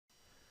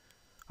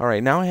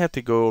Alright, now I have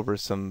to go over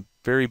some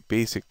very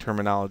basic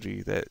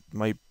terminology that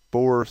might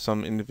bore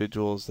some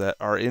individuals that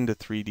are into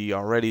 3D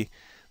already.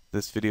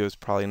 This video is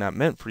probably not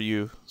meant for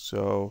you,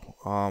 so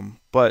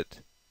but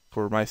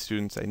for my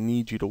students, I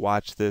need you to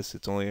watch this.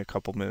 It's only a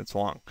couple minutes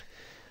long.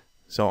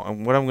 So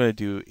what I'm going to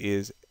do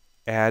is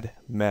add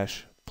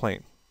mesh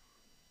plane.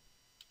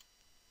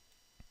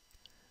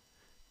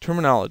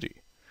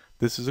 Terminology.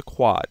 This is a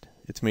quad.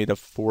 It's made of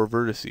 4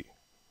 vertices.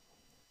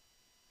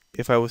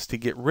 If I was to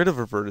get rid of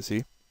a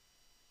vertice,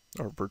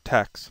 or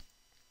vertex,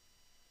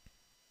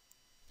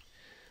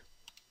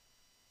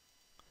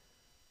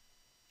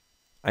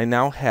 I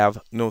now have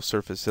no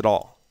surface at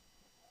all.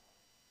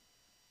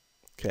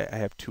 Okay, I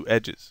have 2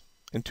 edges,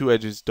 and 2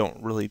 edges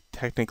don't really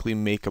technically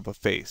make up a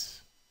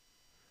face.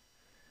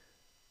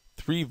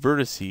 3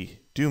 vertices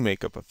do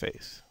make up a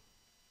face.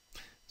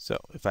 So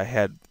if I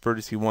had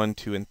vertice 1,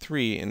 2, and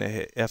 3 and I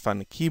hit F on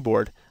the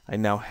keyboard, I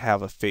now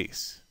have a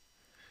face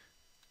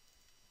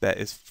that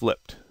is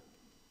flipped.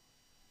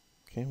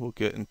 Okay, we'll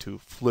get into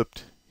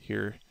flipped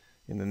here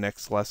in the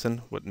next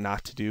lesson, what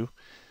not to do.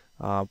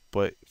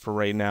 But for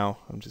right now,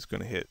 I'm just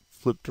going to hit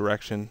flip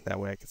direction. That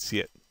way I can see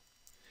it.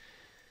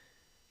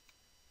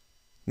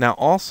 Now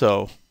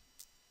also,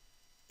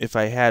 if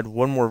I had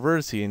one more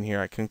vertex in here,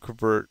 I can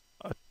convert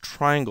a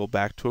triangle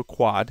back to a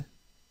quad.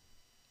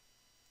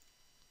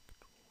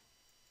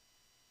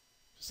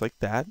 Just like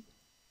that.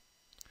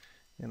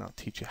 And I'll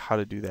teach you how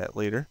to do that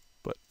later.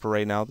 But for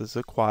right now, this is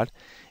a quad.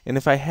 And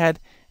if I had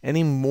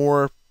any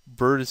more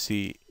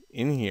vertices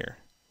in here,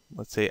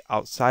 let's say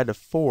outside of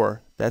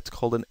 4, that's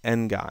called an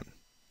Ngon.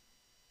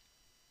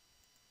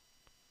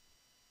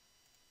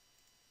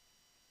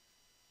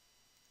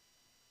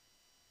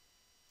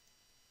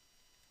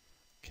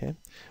 Okay.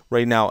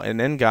 Right now, an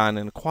Ngon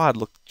and a quad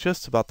look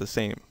just about the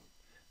same.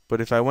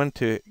 But if I went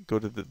to go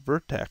to the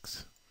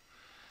vertex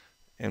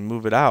and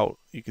move it out,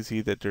 you can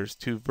see that there's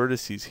 2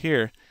 vertices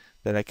here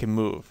that I can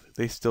move.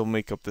 They still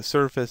make up the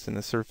surface, and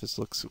the surface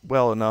looks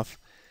well enough.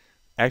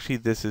 Actually,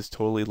 this is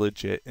totally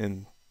legit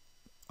in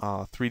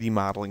 3D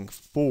modeling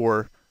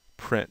for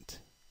print.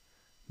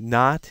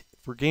 Not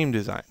for game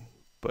design,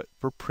 but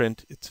for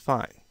print, it's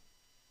fine.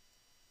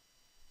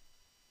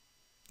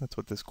 That's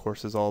what this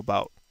course is all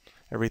about.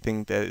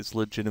 Everything that is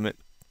legitimate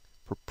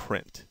for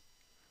print.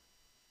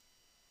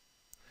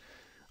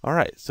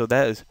 Alright, so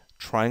that is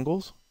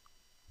triangles,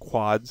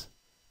 quads,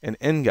 and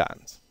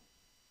Ngons.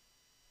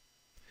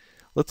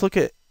 Let's look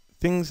at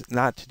things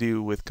not to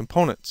do with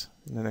components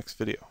in the next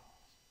video.